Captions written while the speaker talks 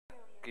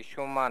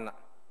гишүүн маань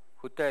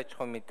хөдөө аж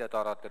ахуйн мэдээд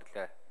ороод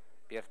ирлээ.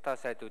 Бярта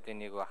сайдуудын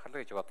нэг бахал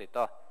гэж бодъё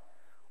доо.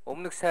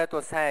 Өмнөх сайд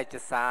бол сайн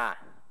ажилласан.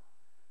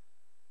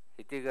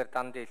 Хэдийгээр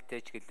данд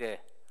илтээч гэлээ.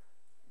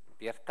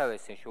 Бярта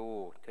байсан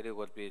шүү. Тэрийг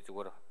бол би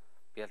зүгээр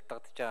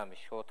бялдагдж байгаа юм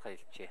шуудхан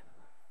хэлчихье.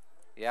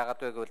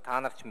 Яагаад вэ гэвэл та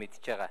нар ч мэдж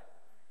байгаа.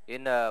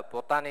 Энэ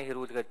будааны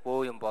хэрүүлгээл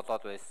бөө юм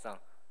болоод байсан.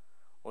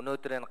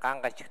 Өнөөдөр энэ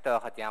ган гачигтай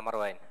байхад ямар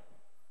байна?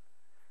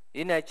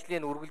 Энэ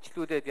ажлыг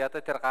үргэлжлүүлээд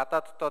ядаа тэр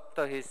гадаад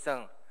дотооддоо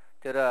хийсэн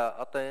тэр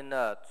одоо энэ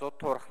зуд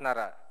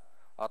туурхнаар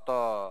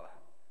одоо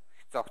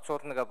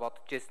зохицуулнага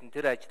бодож ирсэн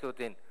тэр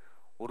ажлуудыг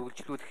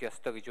үргэлжлүүлэх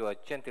ёстой гэж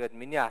бодож байна. Тэгээд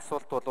миний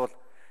асуулт бол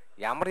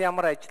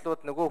ямар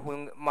ажлууд нөгөө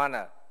хүн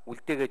маань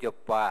үлдээгээд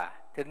явбаа.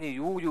 Тэрний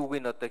юуг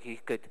нь одоо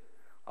хийх гээд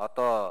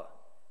одоо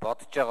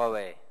бодож байгаа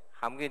вэ?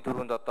 Хамгийн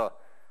түрүүнд одоо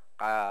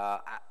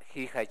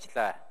хийх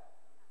ажлаа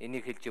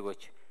энийг хэлж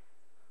өгөөч.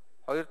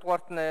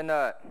 Хоёрдугаарт нь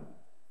энэ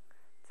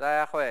за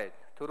яах вэ?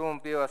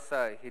 Түрүүн би бас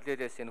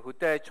хэлээлээс энэ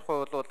хөдөө аж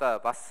ахуй бол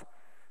бас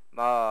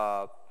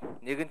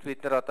нэгэнт бид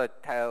нар одоо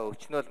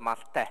өчнөөл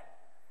малтай.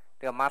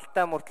 Тэгээ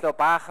малтай мөртлөө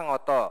баахан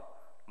одоо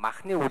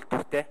махны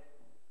үйлдвэртэй.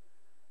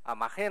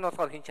 Махын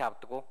болохоор хин ч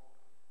авдаггүй.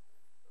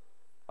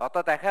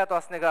 Одоо дахиад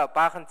бас нэг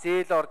баахан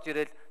зээл орж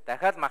ирэл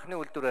дахиад махны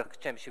үйлдвэр ярих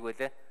гэж юм шиг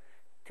байлээ.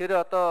 Тэр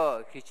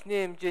одоо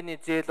хичнээн хэмжээний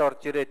зээл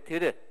орж ирээд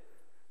тэр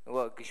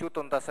нөгөө гişүү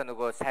дундаасаа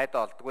нөгөө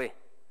сайдаа олдгүй.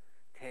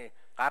 Тэ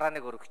гараа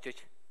нэг өргөчөж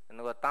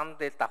нөгөө дан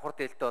дээл давхар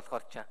дээлтэй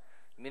болохоор ч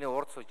миний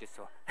урд сууж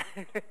ирсэн.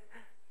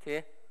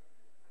 Тэ.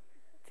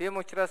 Тийм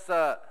учраас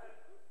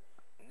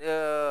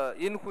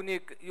энэ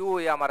хүнийг юу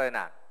ямар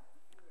байна?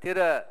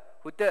 Тэр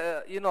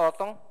энэ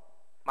олон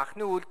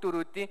махны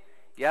үйлдвэрүүдийн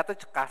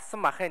ядаж гарсан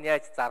махыг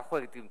яаж зарах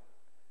вэ гэдэг юм.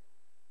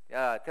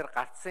 Тэр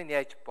гарцыг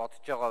яаж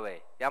бодож байгаа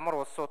вэ? Ямар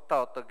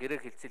улсуудаа одоо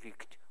гэрээ хэлцэл хийх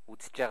гэж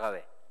үзэж байгаа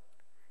вэ?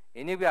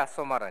 Энийг би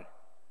асуумаар байна.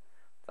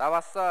 За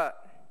бас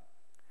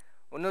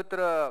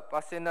өнөөдөр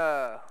бас энэ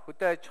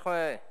хөдөө аж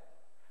ахуйн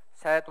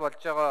сайд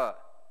болж байгаа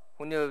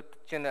хүний хувьд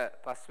чинь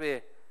бас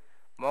би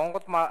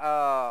Монгол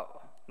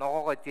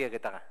ногоогоо дие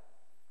гэдэг байгаа.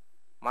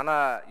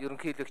 Манай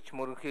ерөнхийлөгч,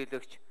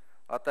 мөрөнхийлөгч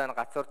одоо энэ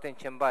гацууртын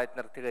чимба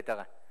эднэр тэгээд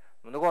байгаа.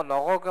 Нөгөө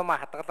ногоог ма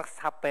хадгалах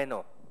сав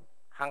байна уу?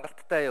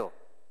 Хангалттай юу?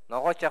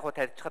 Ногооч яг уу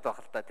тарьчихад байх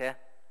л та тий.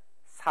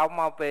 Сав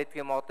маа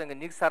байдгийн одоо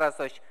ингээ нэг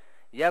сараас хойш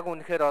яг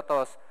үнэхээр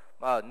одоо бас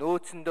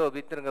нөөцөндөө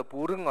бид нэг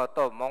бүрэн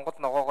одоо Монгол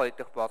ногоогоо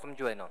идэх боломж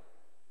байна уу?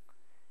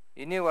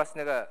 Энийг бас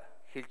нэг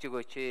хэлж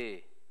өгөөч.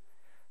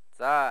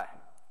 За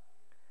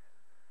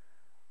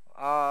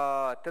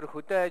тэр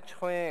хөдөө аж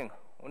ахуйн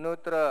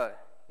өнөөдөр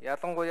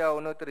ялангуяа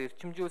өнөөдөр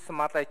эрчимжүүлсэн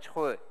мал аж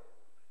ахуй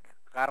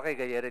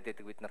гаргыг яриад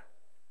байдаг бид нар.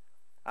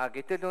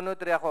 Гэтэл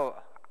өнөөдөр яг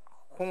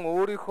хүн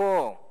өөрийнхөө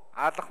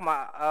алах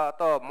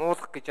одоо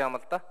муулах гэж юм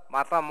л да.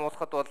 Малаа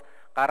муулахад бол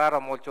гараараа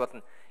муулж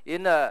болно.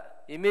 Энэ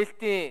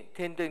имэлтийн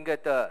тэнд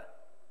ингээд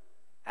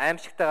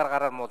аимшигтайгаар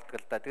гараар муулдаг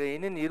л да. Тэгээ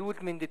энэ нь эрүүл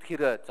мэндэд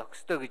хэр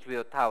зохистой гэж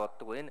би та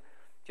боддог. Энэ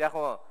яг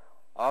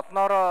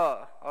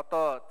олноороо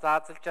одоо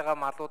заазалж байгаа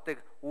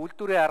малуудыг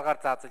үйлдвэрийн аргаар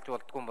заазалж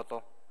болдгоо юм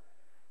болов.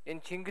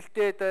 Энэ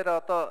чингэлтэй дээр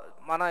одоо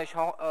манай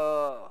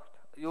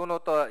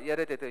юунууд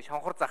яриад байдаг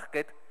шонхор зах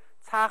гээд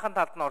цаахан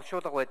талд нь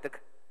оршуулга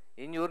байдаг.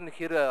 Энэ юу н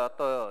хэр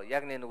одоо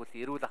яг нэг үл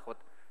эрүүл ахвад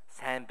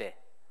сайн бэ.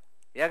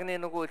 Яг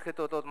нэг үл ихэд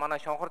бол манай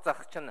шонхор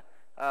зах чинь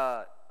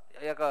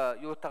яг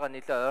юутайгаа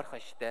нэлээ ойрхон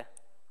штэ.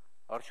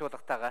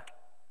 Оршуулгатайгаа.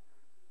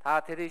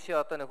 Та тэрийшээ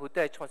одоо нэг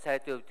хөдөө аж ахуйн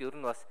сайдын хувьд ер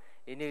нь бас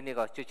энийг нэг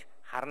очиж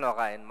харна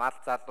байгаа. Энэ мал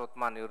залууд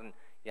маань ер нь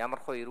ямар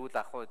хөө эрүүл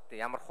ахуйд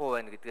ямар хөө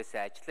байна гэдгээс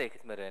ажиллаа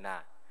эхэлмээр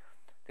байна.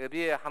 Тэгээ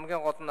би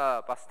хамгийн гол нь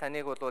бас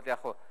таныг бол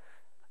яг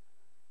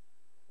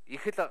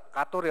их л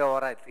гадуур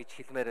яваарай гэж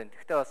хэлмээр байна.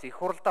 Гэхдээ бас их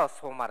хуралдаа бас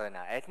суумаар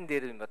байна. Аль нь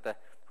дээр юм одоо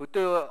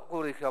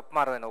хөдөөгөр их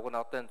явмаар байна. Уг нь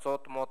одоо энэ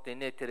 100 мууд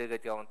инээ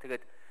тэрэгээд явна.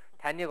 Тэгээд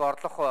таныг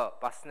орлох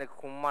бас нэг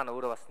хүн маань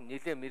өөрөө бас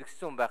нэлээ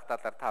мэрэгсэн байх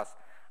талаар та бас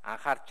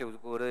анхаарч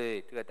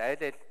өгөөрэй. Тэгээд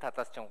айл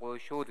талаас чинь гоё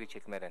шүү л гэж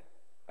хэлмээр байна.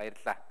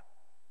 Баярлалаа.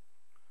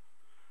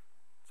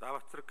 За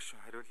Баатсориг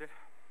гишүүн хариулъя.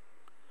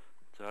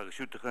 За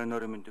гишүүдийнхээ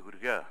нойрын мэндийг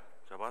хүргье.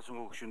 За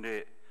Баасанхүү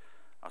гишүүний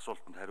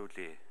асуултанд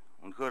хариулъя.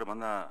 Үнэхээр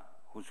манай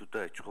хүнс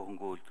хөдөө аж ахуй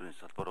хөнгөө үйлдвэрийн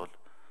салбар бол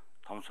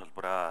том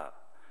салбар.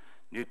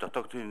 Нийт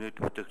дотоодын нийт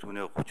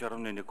бүтээгдэхүүний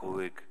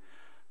 30.1%-ийг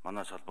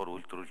манай салбар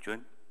үйлдвэрлэж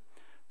байна.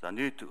 За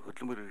нийт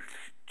хөдөлмөр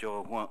эрхлэж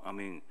байгаа хүн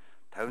амын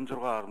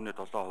 56.7% нь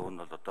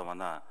бол одоо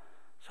манай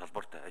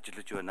салбарт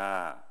ажиллаж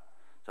байна.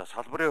 За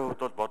салбарын хувьд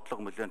бол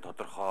бодлого нэлээд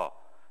тодорхой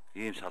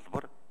ийм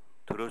салбар.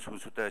 Төрөөс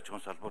хүнс хөдөө аж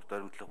ахуйн салбарт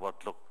баримтлах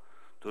бодлого,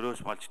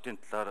 төрөөс малчтын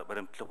талаар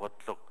баримтлах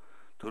бодлого,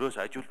 төрөөс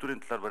аж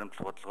үйлдвэрийн талаар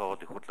баримтлах бодлогоо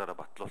бол их хурлаараа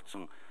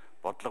батлуулсан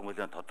бодлого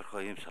нэлээд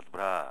тодорхой ийм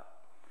салбараа.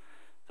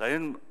 За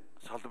энэ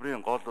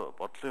салбарын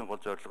бодлогын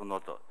гол зорилго нь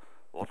бол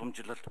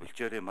уламжлалт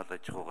бэлчээрийн мал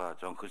аж ахуйгаа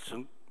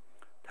зөнхөлсөн,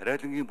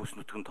 тариалангийн бүс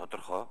нутгийн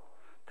тодорхой,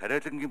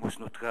 тариалангийн бүс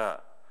нутгаа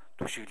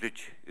түшиглэж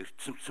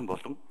эртсэмсэн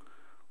болон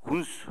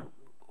хүнс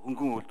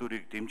хөнгөн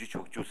үйлдвэрийг дэмжиж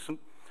хөгжүүлсэн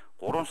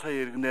 3 сая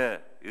иргэнэ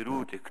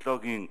эрүүл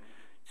экологийн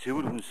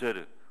цэвэр хүнсээр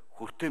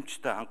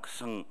хүртээмжтэй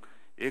хангасан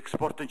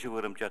экспортын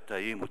чиглэл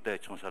хэмжээтэй ийм хөдөө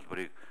аж ахуйн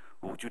салбарыг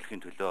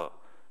хөгжүүлэхийн төлөө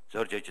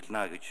зорж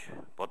ажиллана гэж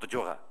бодож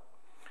байгаа.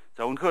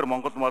 За үнэхээр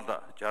Монгол мал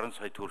 60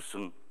 сая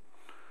төрсөн,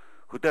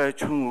 хөдөө аж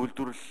ахуйн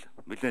үйлдвэрлэл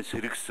нэлээд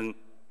сэргсэн,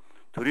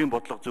 төрийн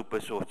бодлого зөв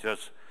байсан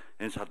учраас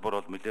энэ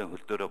салбар бол нэлээд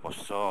хөлдөөрөө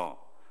боссон.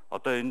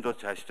 Одоо энд бол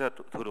цаашдаа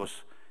төр бас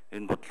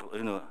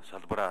энэ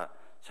салбараа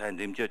сайн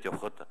дэмжиж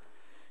явхад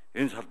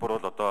энэ салбар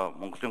бол одоо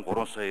Монголын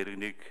 3 сая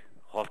иргэнийг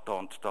хоолтой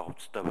ондтой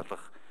хувцастай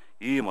болгох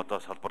ийм одоо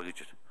салбар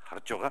гэж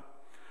харж байгаа.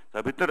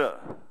 За бид нар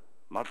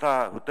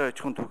малаа хөдөө аж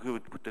ахуйн төрхийн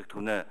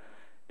бүтээгдэхүүнээ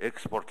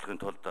экспортлохын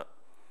тулд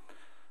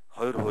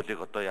 2 хуулийг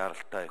одоо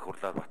яаралтай их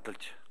хурлаар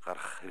баталж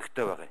гаргах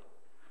хэрэгтэй байгаа.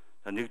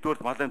 За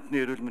нэгдүгээр мал амтны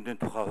эрүүл мэндийн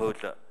тухай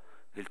хууль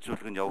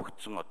хэлцүүлэг нь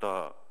явагдсан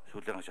одоо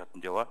сүүлийн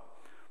шатанд яваа.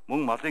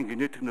 Мөн малын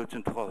генетик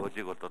нөөцийн тухай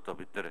хуулийг бол одоо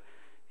бид нэр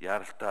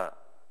яаралтай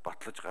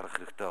батлаж гаргах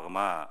хэрэгтэй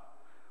байгаамаа.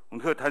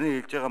 Үнэхээр таны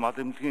хэлж байгаа мал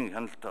эмнэлгийн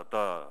хяналт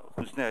одоо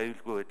хүнсний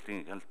аюулгүй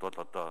байдлын хяналт бол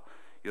одоо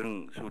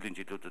ерөн сүүлийн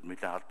жилүүдэд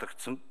нэлээд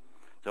алдагдсан.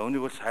 За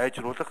үүнийг бол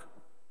сайжруулах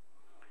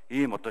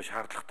ийм одоо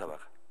шаардлагатай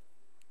байна.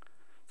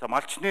 За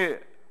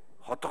малчны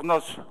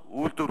хотгоноос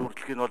үйлдвэр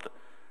хүртэлх нь бол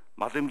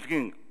мал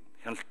эмнэлгийн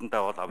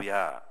хяналтандаа бол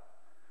авъя.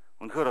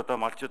 Үнэхээр одоо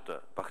малчид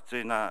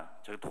вакцина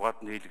цаг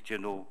тугаат нь хийлгэж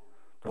гэнэ үү,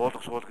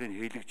 туулах суулгыг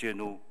хийлгэж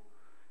гэнэ үү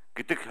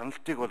гэдэг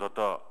хяналтыг бол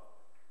одоо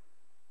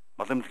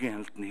мал эмнэлгийн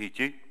хяналт нь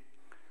хийжээ.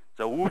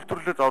 За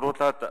үйлдвэрлэлд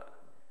оруулаад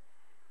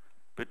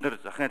бид нар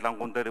захын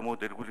лангуун дээр юм уу,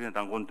 дэргүүлийн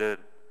лангуун дээр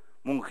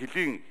мөн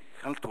хөлийн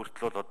хяналт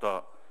хүртэл бол одоо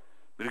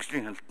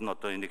мэргэжлийн хяналт нь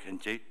одоо энийг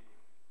хянжээ.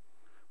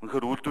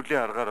 Үнэхээр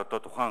үйлдвэрлэлийн аргаар одоо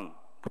тухайн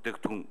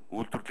бүтээгдэхүүн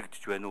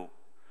үйлдвэрлэгдэж байна уу?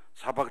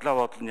 Сабаглаа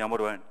бодол нь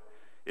ямар байна?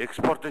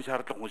 Экспортын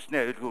шаардлага, хүнсний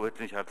аюулгүй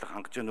байдлын шаардлага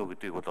хангаж байна уу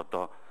гэдгийг бол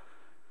одоо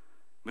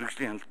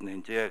мэргэжлийн хяналт нь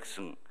хянжээ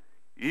гэсэн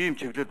ийм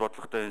чиглэл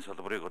бодлоготой энэ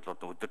салбарыг бол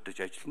одоо удирдах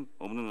ажиллана.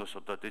 Өмнө нь бас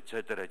одоо дэд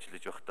сайдаар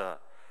ажиллаж байхдаа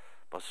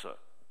бас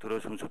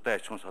төрөөс хүн судаа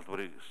аж ахуйн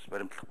салбарыг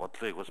баримтлах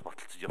бодлогыг бас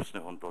баталцаж явсны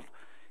хүнд бол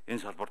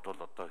энэ салбарт бол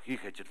одоо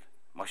хийх ажил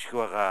маш их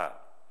байгаа.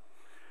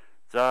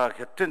 За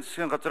Хятадын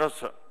засгийн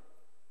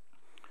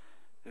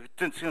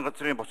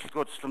газрын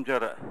боцолгоо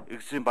тусламжаар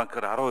Экзим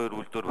банкаар 12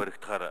 үйлдвэр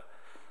баригдахаар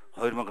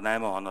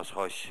 2008 оноос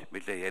хойш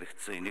нэлээд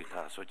яригдсан, энийг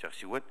та асууж байгаа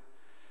шиг байна.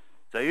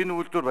 За энэ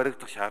үйлдвэр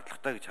баригдах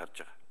шаардлагатай гэж харж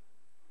байгаа.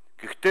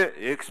 Гэхдээ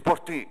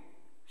экспортын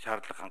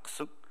шаардлага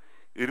хангасан.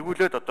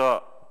 Эргүүлээд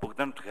одоо бүгд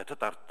намд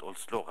Хятад ард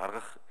улс руу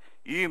гаргах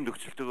ийм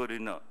нөхцөлтөөр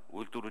энэ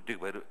үйлдвэрүүдийг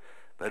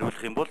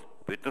бариулах юм бол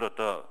бид нар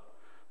одоо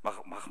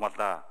мах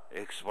малаа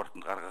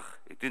экспортод гаргах,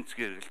 эдийн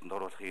засгийн эргэлтэнд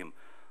оруулах ийм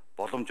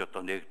боломж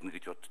одоо нээгдэнэ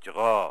гэж бодож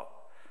байгаа.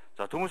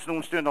 За төмөс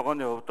нүмсний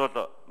ногооны хувьд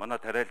бол манай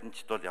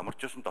тариаланчид бол ямар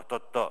ч үсэн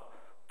дотооддоо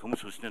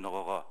төмөс хүнсний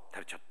ногоогоо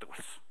тарьж чаддаг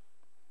болсон.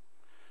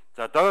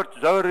 За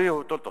зойрын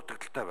хувьд бол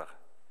дутагдaltaй байна.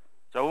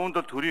 За үүнд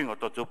бол төрийн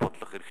одоо зөв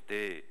бодлого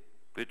хэрэгтэй.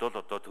 Бид бол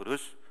одоо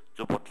төрөөс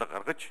зөв бодлого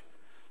гаргаж,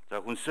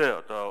 за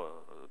хүнсээ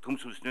одоо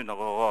төмөс хүнсний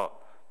ногоогоо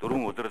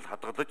дөрвөн улирал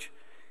хадгалж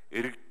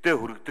иргэддээ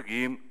хүргэдэг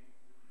ийм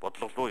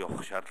бодлого руу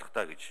явах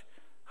шаардлагатай гэж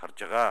харж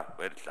байгаа.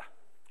 Баярлалаа.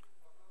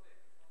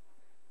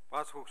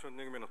 Баасанхүү гүшүүнд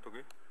 1 минут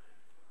өгье.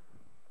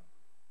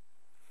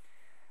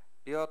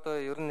 Би одоо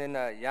ер нь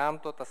энэ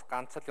яамдуудаас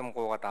ганц л юм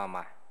гуугаад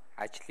аамаа.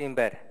 Ажлын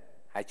байр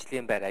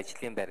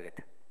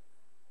гэдэг.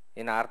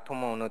 Энэ ард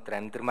түмэн өнөөдөр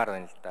амьдрмаар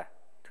байна л да.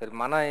 Тэгэхээр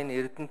манай энэ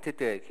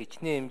Эрдэнэтэд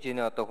хичнээн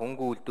хэмжээний одоо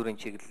хөнгөн үйлдвэрийн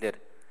чиглэлээр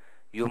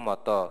юм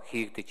одоо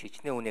хийгдэж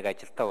хичнээн үнийг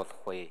ажилтаа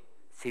болох вэ?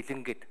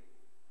 Сэлэнгэд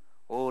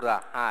өөр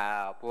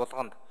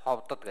буулганд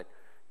ховдод гэдэг.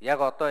 Яг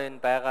одоо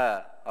энэ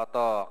байгаа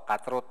одоо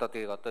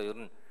газруудыг одоо ер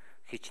нь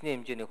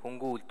хичнээн хэмжээний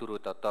хөнгөн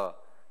үйлдвэрүүд одоо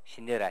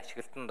шинээр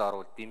ашиглалтанд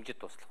оруулж дэмжиж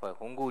туслах бай.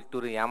 Хөнгөн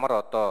үйлдвэрийн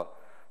ямар одоо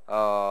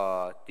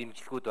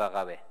дэмжлэгүүд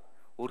байгаа вэ?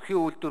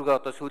 Өрхийн үйлдвэргээ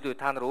одоо сүүлийн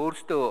та нар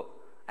өөрсдөө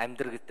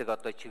амьдрагддаг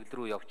одоо чиглэл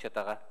рүү явчихад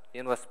байгаа.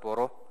 Энэ бас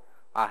буруу.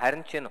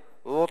 Харин ч энэ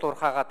уул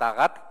уурхаагаа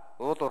дагаад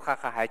уул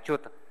уурхаахаа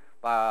хажууд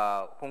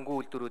хөнгөн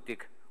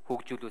үйлдвэрүүдийг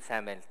хөгжүүлвэл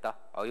сайн байна л да.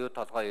 Оюу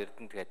толгой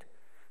Эрдэнэт гэдэг.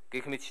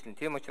 Гэх мэтчлэн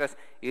тийм учраас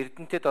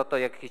Эрдэнэтэд одоо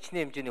яг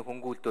хичнээн хэмжээний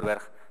хөнгөн үйлдвэр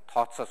барих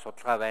тооцоо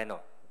судалгаа байна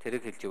уу?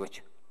 Тэрийг хэлж өгөөч.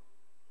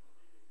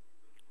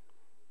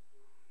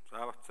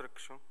 За Б.Батзориг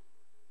гүшүүн.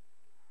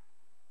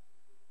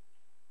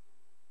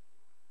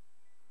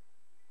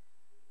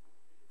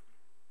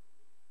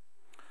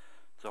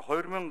 За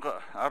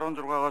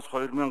 2016-аас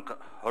 2020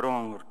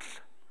 он хүртэл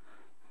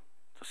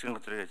засгийн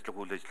газрын ажлын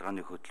үйл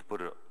ажиллагааны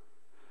хөтөлбөр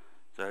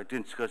за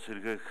эдийн засгаас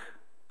сэргээх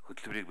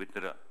хөтөлбөрийг бид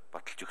нэр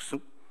баталж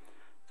өгсөн.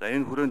 За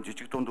энэ хүрээнд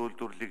жижиг дунд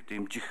үйлдвэрлэлийг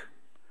дэмжих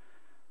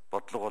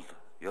бодлого бол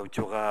явж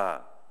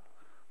байгаа.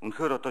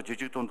 Үнэхээр одоо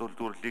жижиг дунд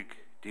үйлдвэрлэлийг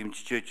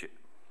дэмжиж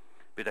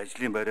бид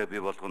ажлын байраа бий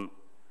болгоно,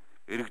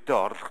 иргэдэд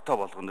орлоготой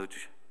болгоно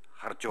гэж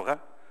харж байгаа.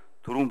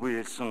 Түрүүн би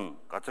хэлсэн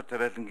газар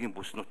тариалангийн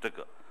бүс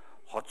нутаг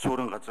хот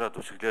суурин газраа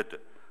төсөглөөд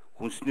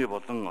хүнсний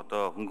болон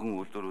одоо хөнгөн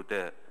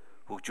үйлдвэрүүдэд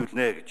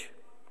хөгжүүлнэ гэж.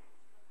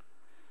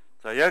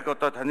 За яг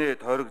одоо таны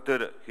тойрог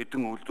дээр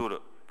хэдэн үйлдвэр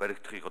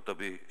баригдахыг одоо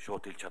би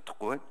шууд хэлж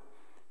чадахгүй байна.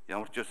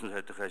 Ямар ч үсэн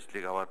сайдын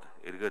ажлыг аваад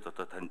эргээд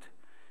одоо танд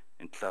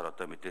энэ талаар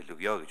одоо мэдээлэл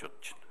өгье гэж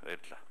бодож байна.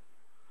 Баярлалаа.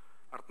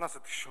 Арднаас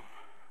гүшүүн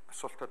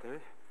асуултаа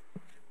тавь.